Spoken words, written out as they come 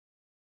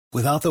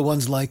Without the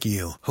ones like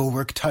you, who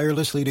work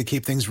tirelessly to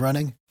keep things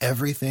running,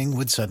 everything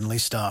would suddenly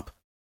stop.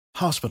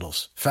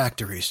 Hospitals,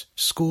 factories,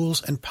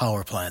 schools, and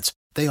power plants,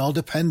 they all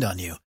depend on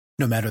you.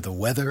 No matter the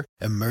weather,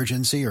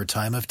 emergency, or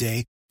time of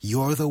day,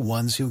 you're the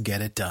ones who get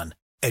it done.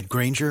 At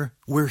Grainger,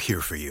 we're here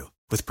for you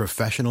with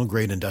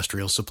professional-grade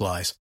industrial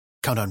supplies.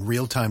 Count on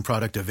real-time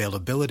product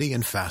availability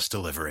and fast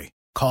delivery.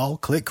 Call,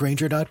 click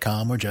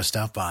Grainger.com, or just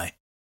stop by.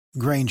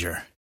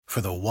 Grainger, for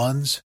the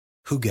ones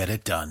who get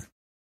it done.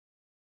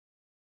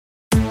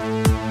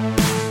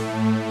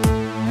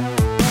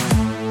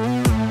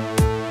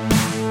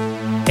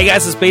 Hey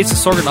guys, it's Bates of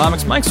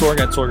Sorganomics. Mike Sorg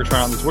at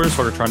Sorgatron on the Twitter,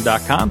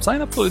 Sorgatron.com. Sign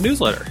up for the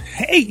newsletter.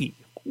 Hey,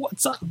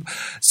 what's up?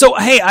 So,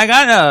 hey, I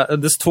got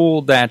this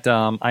tool that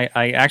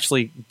I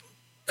actually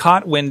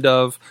caught wind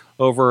of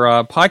over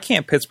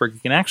PodCamp Pittsburgh. You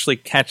can actually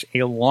catch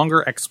a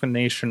longer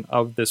explanation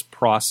of this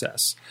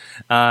process.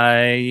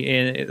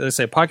 Let's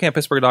say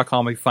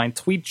PodCampPittsburgh.com. You find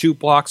Tweet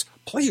Jukebox.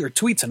 Play your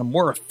tweets in a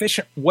more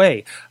efficient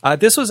way.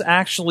 This was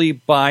actually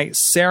by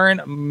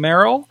Saren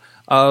Merrill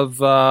of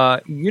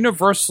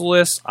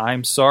Universalist.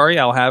 I'm sorry,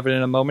 I'll have it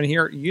in a moment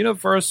here.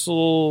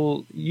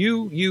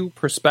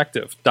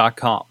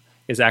 UniversalUperspective.com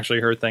is actually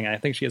her thing. I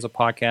think she has a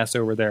podcast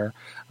over there.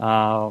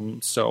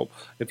 So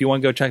if you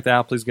want to go check that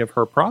out, please give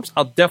her props.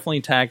 I'll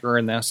definitely tag her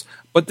in this.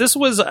 But this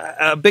was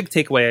a big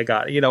takeaway I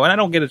got, and I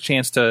don't get a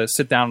chance to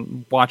sit down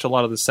and watch a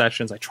lot of the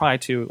sessions. I try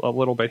to a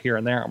little bit here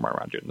and there. I'm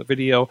around doing the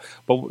video,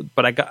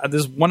 but I got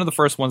this is one of the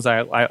first ones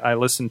I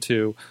listened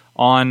to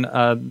on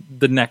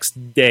the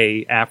next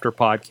day after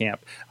PodCamp,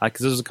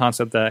 because this is a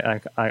concept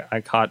that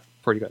I caught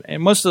pretty good.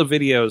 And most of the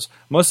videos,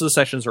 most of the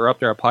sessions are up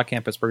there at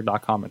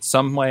podcastpittsburgh.com in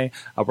some way.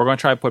 We're going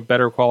to try to put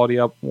better quality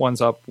ones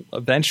up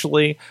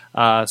eventually,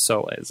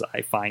 so as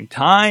I find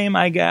time,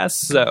 I guess.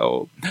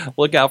 So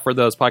look out for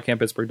those,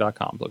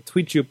 podcastpittsburgh.com. Look,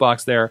 Tweet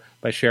Jukebox there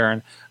by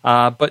Sharon.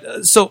 But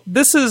so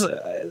this is,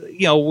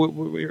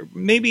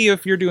 maybe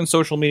if you're doing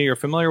social media, you're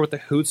familiar with the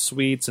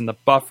Hootsuite and the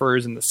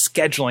buffers and the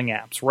scheduling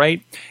apps,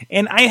 right?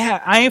 And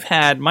I've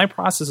had, my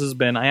process has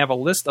been, I have a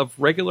list of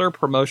regular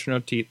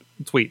promotional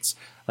tweets.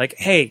 Like,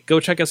 hey, go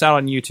check us out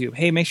on YouTube.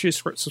 Hey, make sure you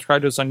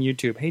subscribe to us on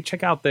YouTube. Hey,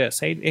 check out this.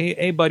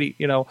 Hey, buddy,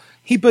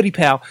 hey, buddy,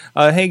 pal.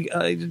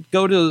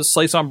 Go to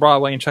Slice on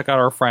Broadway and check out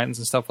our friends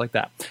and stuff like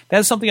that.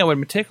 That's something I would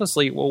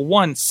meticulously,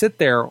 sit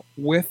there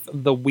with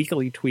the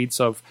weekly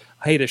tweets of,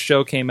 hey, the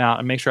show came out,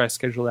 and make sure I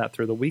schedule that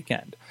through the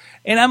weekend.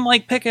 And I'm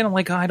picking, oh,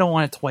 I don't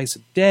want it twice a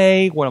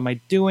day. What am I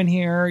doing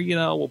here?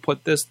 We'll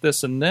put this,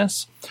 and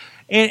this.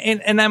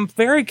 And I'm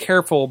very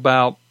careful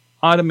about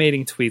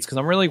automating tweets because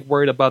I'm really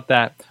worried about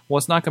that. Well,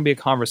 it's not going to be a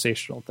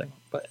conversational thing,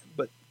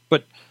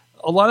 but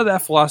a lot of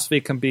that philosophy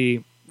can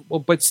be,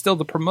 but still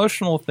the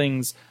promotional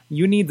things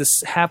you need to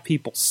have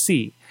people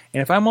see.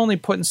 And if I'm only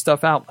putting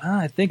stuff out,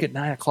 I think at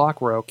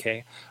 9:00 we're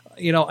okay.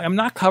 I'm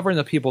not covering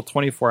the people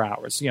 24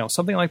 hours.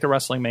 Something like the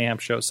Wrestling Mayhem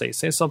show, say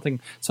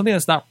something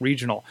that's not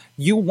regional.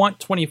 You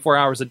want 24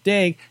 hours a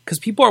day because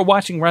people are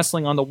watching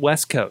wrestling on the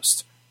West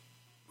Coast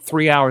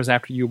 3 hours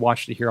after you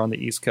watched it here on the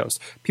East Coast.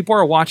 People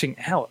are watching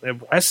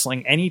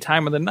wrestling any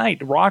time of the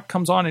night. Raw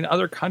comes on in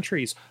other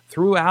countries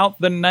throughout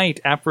the night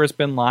after it's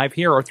been live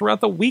here, or throughout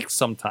the week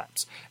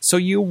sometimes. So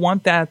you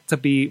want that to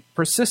be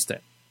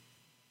persistent.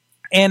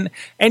 And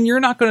you're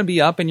not going to be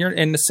up and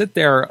to sit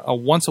there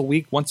once a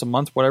week, once a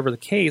month, whatever the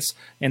case,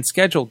 and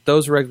schedule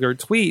those regular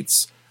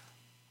tweets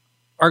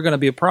are going to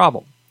be a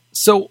problem.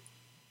 So,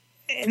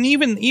 and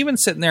even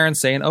sitting there and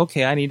saying,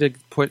 okay, I need to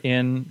put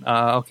in,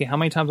 how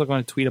many times am I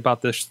going to tweet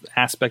about this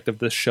aspect of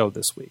this show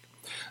this week?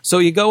 So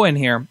you go in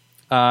here.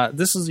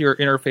 This is your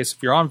interface.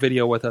 If you're on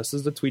video with us, this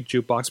is the Tweet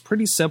Jukebox.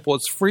 Pretty simple.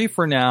 It's free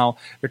for now.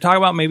 They're talking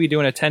about maybe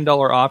doing a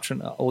 $10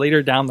 option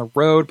later down the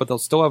road, but they'll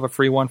still have a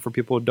free one for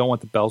people who don't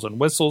want the bells and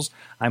whistles.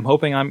 I'm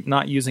hoping I'm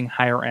not using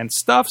higher end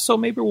stuff, so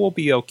maybe we'll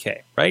be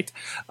okay, right?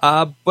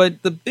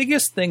 But the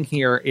biggest thing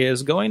here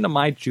is going to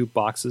my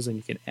jukeboxes, and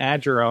you can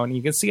add your own.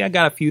 You can see I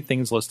got a few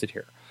things listed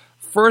here.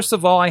 First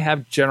of all, I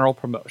have general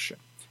promotion.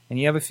 And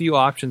you have a few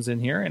options in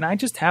here, and I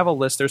just have a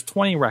list. There's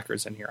 20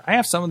 records in here. I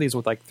have some of these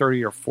with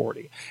 30 or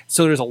 40.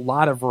 So there's a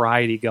lot of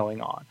variety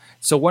going on.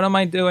 So what am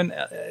I doing?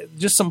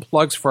 Just some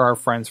plugs for our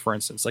friends, for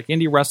instance, like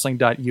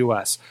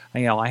IndieWrestling.us.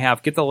 I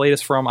have Get the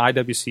Latest from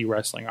IWC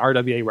Wrestling,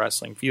 RWA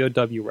Wrestling,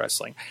 VOW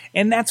Wrestling.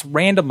 And that's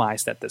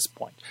randomized at this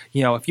point.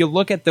 If you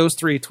look at those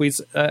three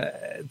tweets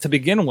to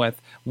begin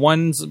with,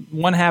 one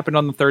happened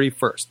on the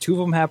 31st. Two of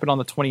them happened on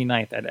the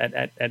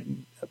 29th at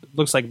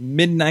looks like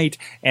midnight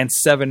and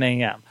 7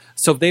 a.m.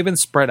 So they've been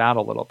spread out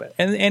a little bit.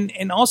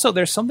 And also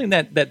there's something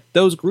that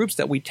those groups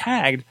that we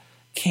tagged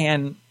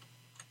can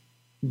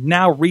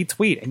now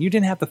retweet, and you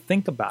didn't have to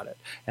think about it.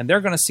 And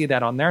they're going to see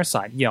that on their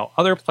side.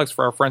 Other plugs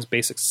for our friends,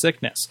 Basic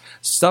Sickness,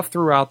 stuff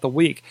throughout the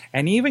week.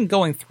 And even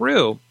going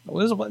through,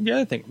 this is the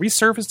other thing,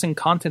 resurfacing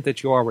content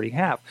that you already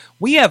have.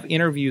 We have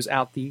interviews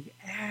out the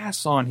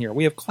ass on here.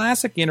 We have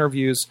classic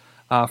interviews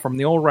from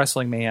the old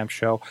Wrestling Mayhem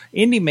show.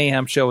 Indie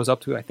Mayhem show is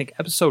up to, I think,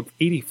 episode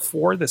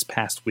 84 this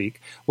past week,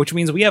 which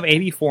means we have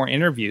 84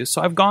 interviews.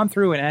 So I've gone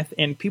through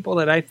and people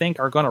that I think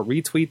are going to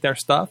retweet their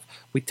stuff,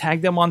 we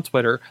tag them on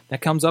Twitter.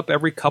 That comes up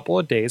every couple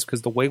of days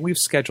because the way we've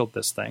scheduled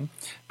this thing,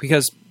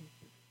 because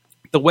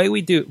the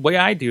way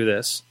I do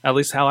this, at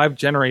least how I've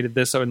generated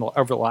this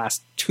over the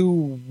last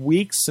 2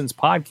 weeks since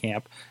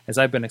PodCamp, as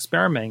I've been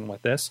experimenting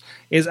with this,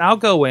 is I'll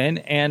go in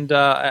and,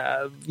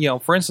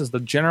 for instance, the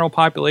general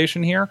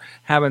population here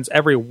happens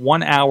every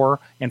 1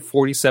 hour and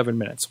 47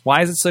 minutes.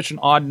 Why is it such an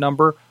odd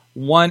number?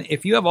 One,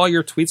 if you have all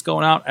your tweets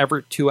going out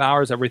every 2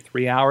 hours, every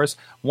 3 hours,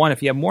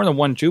 if you have more than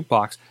one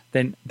jukebox,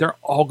 then they're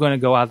all going to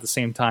go out at the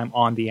same time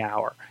on the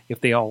hour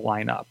if they all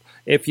line up.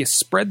 If you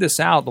spread this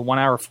out, the 1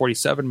 hour,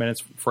 47 minutes,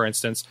 for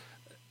instance,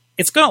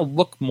 it's going to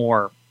look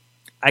more,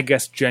 I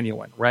guess,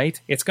 genuine, right?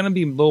 It's going to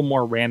be a little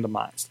more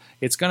randomized.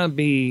 It's going to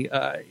be,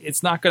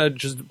 it's not going to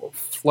just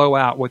flow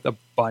out with a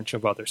bunch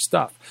of other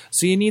stuff.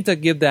 So you need to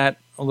give that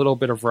a little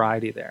bit of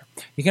variety there.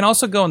 You can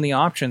also go in the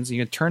options.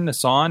 You can turn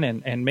this on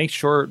and make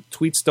sure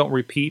tweets don't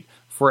repeat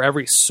for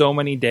every so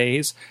many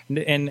days.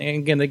 And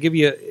again, they give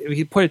you, if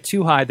you put it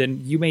too high,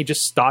 then you may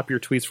just stop your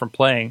tweets from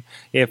playing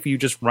if you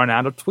just run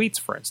out of tweets,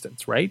 for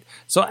instance, right?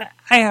 So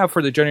I have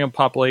for the general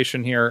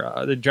population here,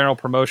 the general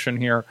promotion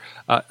here,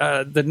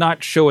 did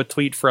not show a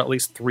tweet for at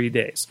least 3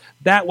 days.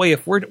 That way,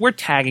 if we're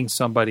tagging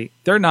somebody,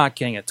 they're not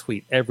getting a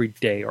tweet every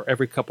day or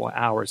every couple of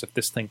hours if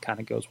this thing kind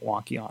of goes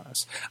wonky on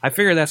us. I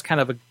figure that's kind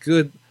of a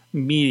good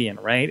median,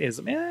 right?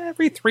 Is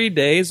every 3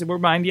 days, we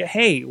remind you,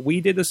 hey,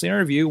 we did this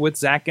interview with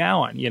Zach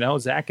Gowen.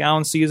 Zach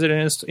Gowen sees it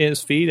in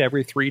his feed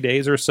every 3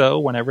 days or so,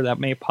 whenever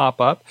that may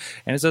pop up,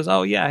 and it says,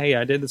 oh yeah, hey,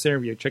 I did this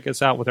interview. Check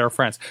us out with our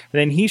friends.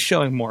 And then he's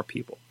showing more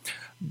people.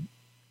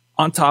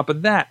 On top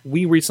of that,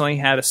 we recently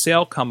had a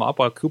sale come up,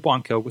 a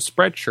coupon code with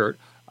Spreadshirt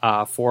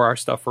for our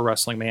stuff for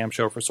Wrestling Mayhem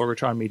Show for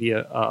Sorgatron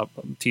Media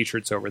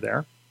t-shirts over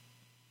there.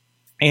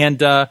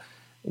 And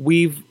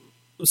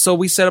So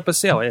we set up a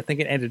sale. I think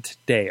it ended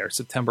today or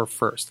September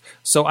 1st.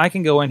 So I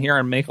can go in here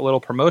and make a little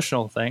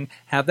promotional thing,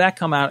 have that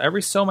come out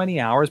every so many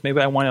hours. Maybe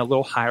I want it a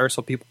little higher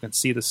so people can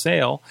see the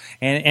sale,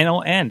 and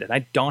it'll end. And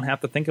I don't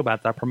have to think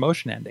about that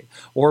promotion ending.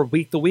 Or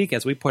week to week,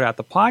 as we put out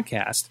the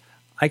podcast,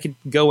 I could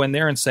go in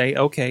there and say,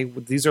 okay,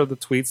 these are the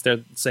tweets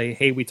that say,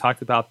 hey, we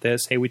talked about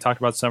this. Hey, we talked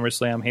about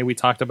SummerSlam. Hey, we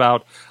talked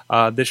about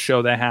this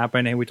show that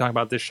happened. Hey, we talked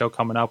about this show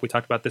coming up. We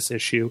talked about this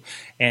issue.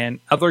 And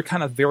other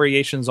kind of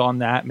variations on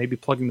that, maybe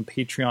plugging the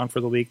Patreon for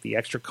the week, the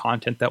extra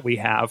content that we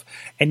have.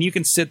 And you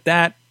can sit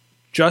that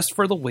just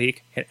for the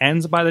week. It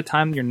ends by the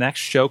time your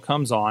next show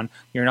comes on.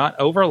 You're not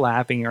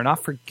overlapping. You're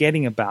not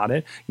forgetting about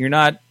it. You're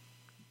not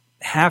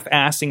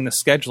half-assing the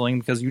scheduling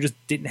because you just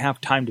didn't have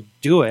time to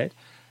do it.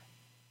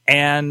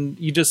 And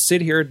you just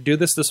sit here, do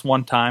this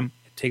one time,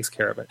 it takes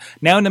care of it.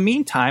 Now, in the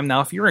meantime,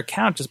 if your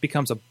account just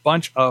becomes a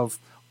bunch of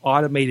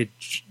automated,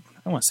 I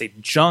don't want to say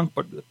junk,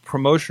 but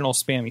promotional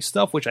spammy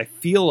stuff, which I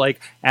feel like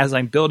as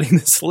I'm building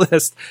this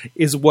list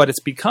is what it's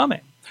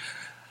becoming.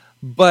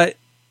 But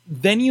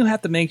then you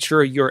have to make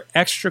sure you're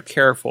extra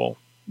careful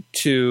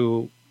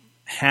to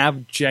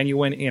have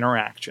genuine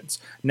interactions.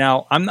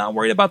 Now, I'm not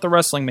worried about the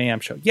Wrestling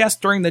Mayhem show. Yes,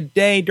 during the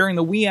day, during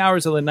the wee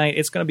hours of the night,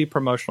 it's going to be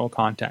promotional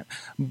content.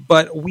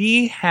 But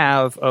we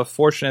have a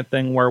fortunate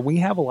thing where we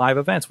have live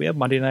events. We have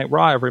Monday Night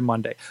Raw every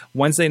Monday.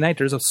 Wednesday night,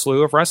 there's a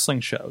slew of wrestling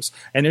shows.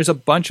 And there's a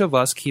bunch of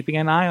us keeping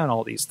an eye on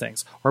all these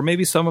things. Or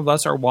maybe some of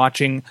us are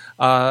watching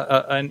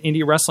an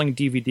indie wrestling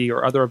DVD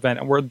or other event,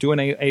 and we're doing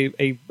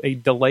a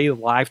delayed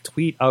live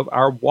tweet of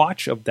our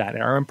watch of that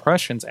and our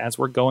impressions as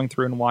we're going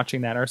through and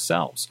watching that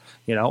ourselves,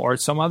 or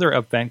some other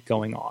event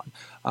going on.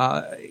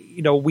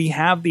 We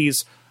have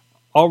these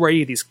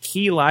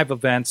key live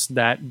events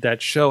that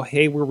show,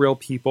 hey, we're real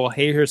people.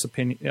 Hey, here's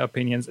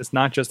opinions. It's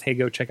not just, hey,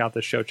 go check out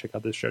this show, check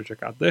out this show,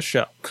 check out this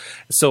show.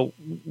 So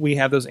we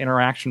have those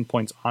interaction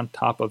points on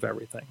top of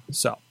everything.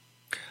 So,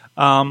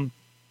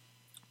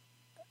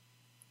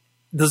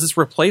 does this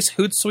replace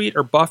Hootsuite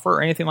or Buffer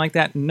or anything like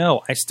that?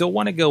 No, I still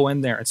want to go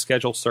in there and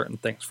schedule certain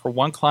things. For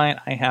one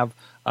client, I have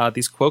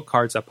these quote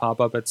cards that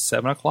pop up at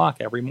 7 o'clock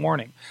every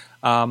morning.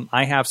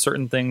 I have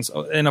certain things,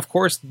 and of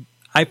course,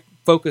 I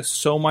focus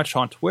so much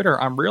on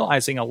Twitter, I'm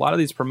realizing a lot of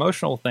these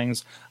promotional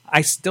things,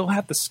 I still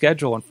have to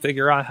schedule and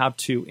figure out how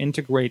to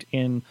integrate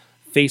in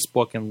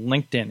Facebook and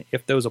LinkedIn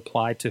if those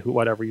apply to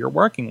whatever you're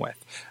working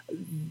with.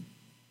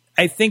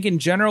 I think in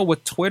general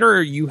with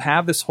Twitter, you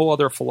have this whole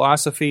other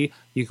philosophy.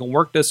 You can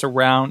work this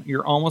around.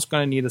 You're almost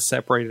going to need to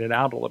separate it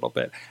out a little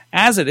bit.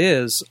 As it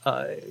is,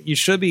 you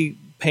should be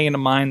paying in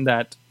mind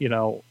that,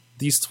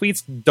 these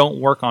tweets don't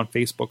work on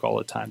Facebook all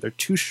the time. They're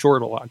too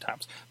short a lot of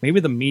times. Maybe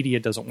the media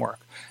doesn't work.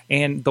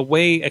 And the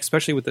way,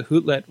 especially with the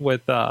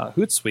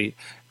Hootsuite,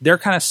 they're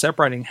kind of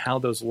separating how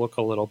those look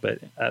a little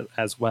bit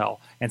as well.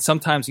 And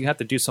sometimes you have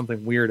to do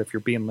something weird if you're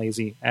being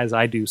lazy, as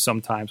I do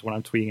sometimes when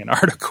I'm tweeting an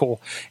article,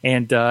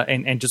 and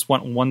just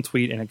want one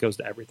tweet and it goes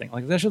to everything.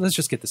 Like, let's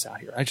just get this out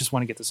here. I just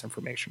want to get this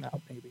information out,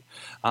 maybe.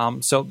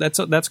 So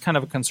that's kind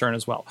of a concern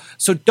as well.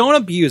 So don't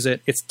abuse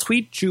it. It's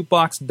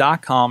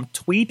tweetjukebox.com.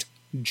 Tweet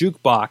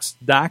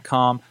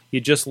tweetjukebox.com.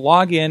 You just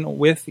log in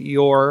with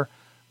your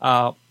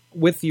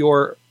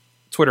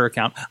Twitter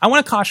account. I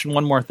want to caution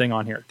one more thing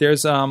on here.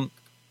 There's a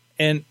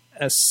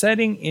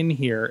setting in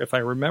here, if I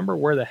remember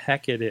where the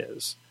heck it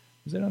is.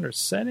 Is it under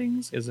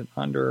settings? Is it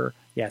under...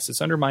 Yes,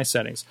 it's under my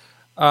settings.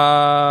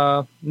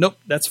 Nope,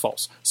 that's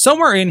false.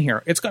 Somewhere in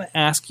here, it's going to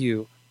ask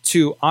you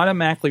to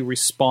automatically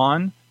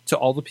respond to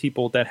all the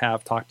people that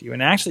have talked to you.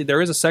 And actually,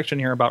 there is a section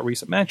here about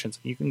recent mentions.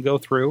 You can go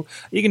through.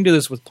 You can do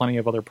this with plenty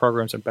of other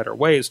programs in better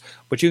ways,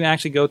 but you can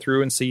actually go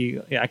through and see.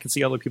 I can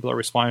see other people that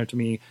responded to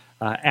me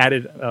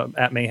added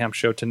at Mayhem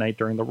Show tonight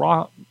during the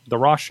Raw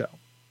show.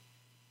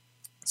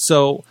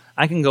 So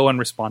I can go and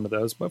respond to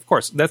those. But of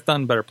course, that's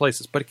done in better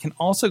places. But it can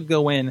also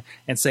go in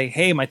and say,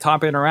 hey, my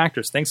top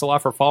interactors, thanks a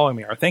lot for following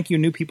me. Or thank you,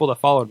 new people that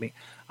followed me.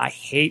 I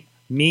hate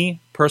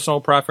personal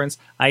preference.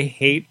 I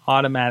hate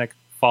automatic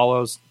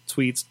follows,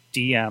 tweets,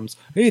 DMs.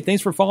 Hey,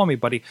 thanks for following me,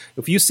 buddy.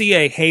 If you see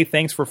a, hey,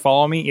 thanks for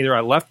following me, either I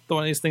left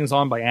one of these things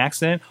on by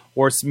accident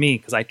or it's me,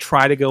 because I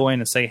try to go in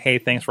and say, hey,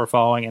 thanks for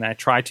following, and I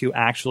try to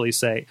actually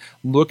say,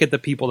 look at the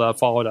people that have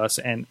followed us,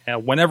 and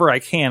whenever I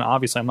can,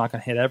 obviously I'm not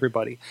going to hit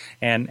everybody,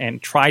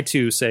 and try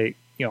to say,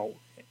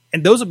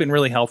 and those have been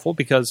really helpful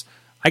because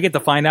I get to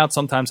find out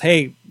sometimes,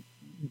 hey,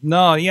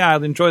 no, yeah, I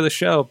enjoy the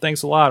show.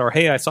 Thanks a lot. Or,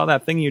 hey, I saw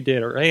that thing you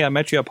did. Or, hey, I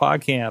met you at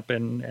PodCamp,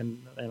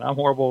 and I'm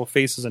horrible with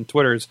faces and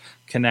Twitters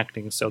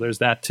connecting. So there's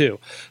that too.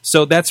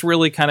 So that's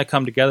really kind of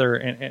come together,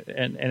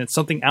 and it's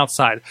something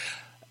outside.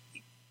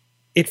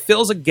 It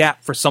fills a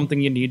gap for something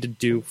you need to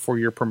do for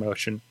your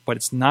promotion, but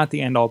it's not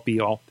the end-all,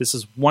 be-all. This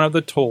is one of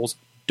the tools.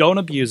 Don't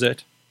abuse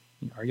it,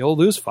 or you'll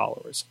lose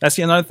followers. That's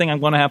another thing I'm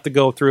going to have to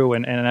go through,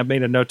 and I've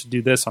made a note to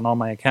do this on all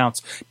my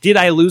accounts. Did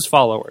I lose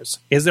followers?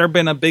 Has there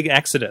been a big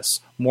exodus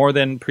more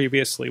than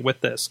previously with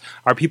this?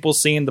 Are people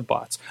seeing the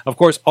bots? Of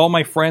course, all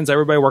my friends,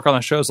 everybody work on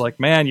the show is like,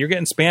 man, you're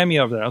getting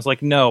spammy over there. I was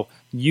like, no,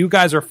 you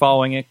guys are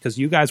following it because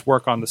you guys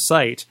work on the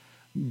site.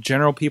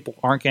 General people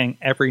aren't getting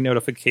every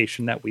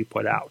notification that we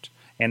put out.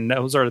 And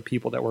those are the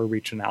people that we're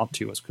reaching out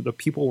to, is the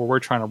people where we're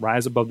trying to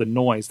rise above the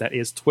noise that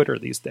is Twitter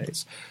these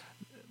days.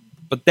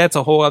 But that's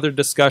a whole other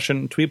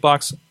discussion.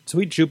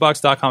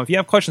 Tweetjukebox.com. If you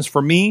have questions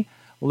for me,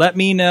 let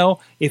me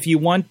know. If you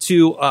want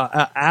to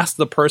ask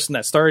the person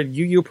that started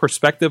UU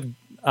Perspective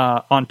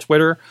on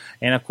Twitter,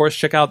 and of course,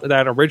 check out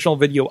that original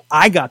video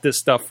I got this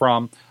stuff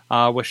from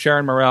with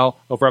Sharon Morrell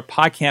over at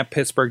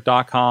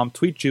podcamppittsburgh.com.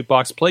 Tweet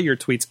Jukebox. Play your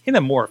tweets in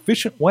a more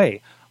efficient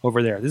way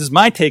over there. This is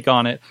my take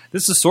on it.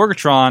 This is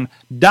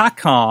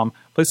Sorgatron.com.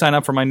 Please sign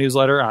up for my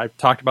newsletter. I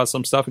talked about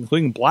some stuff,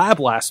 including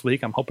Blab last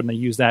week. I'm hoping to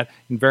use that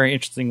in very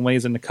interesting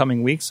ways in the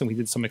coming weeks, and we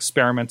did some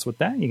experiments with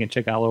that. You can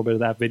check out a little bit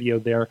of that video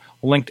there,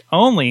 linked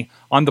only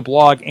on the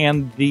blog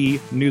and the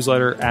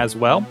newsletter as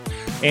well.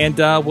 And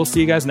we'll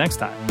see you guys next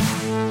time.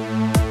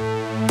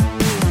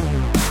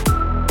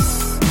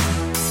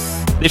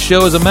 This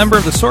show is a member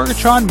of the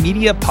Sorgatron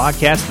Media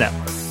Podcast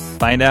Network.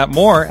 Find out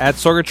more at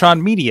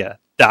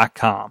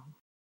sorgatronmedia.com.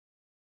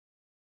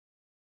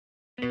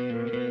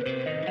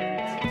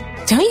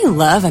 Don't you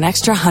love an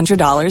extra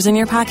 $100 in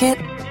your pocket?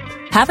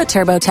 Have a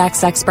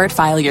TurboTax expert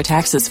file your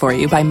taxes for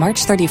you by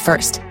March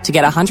 31st to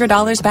get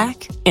 $100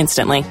 back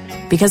instantly.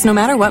 Because no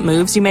matter what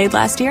moves you made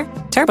last year,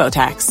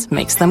 TurboTax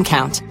makes them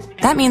count.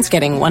 That means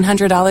getting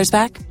 $100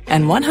 back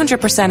and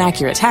 100%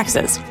 accurate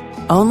taxes,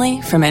 only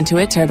from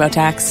Intuit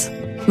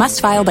TurboTax. Must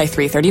file by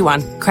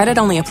 3/31. Credit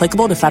only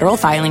applicable to federal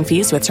filing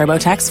fees with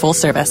TurboTax full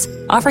service.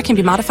 Offer can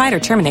be modified or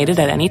terminated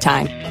at any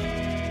time.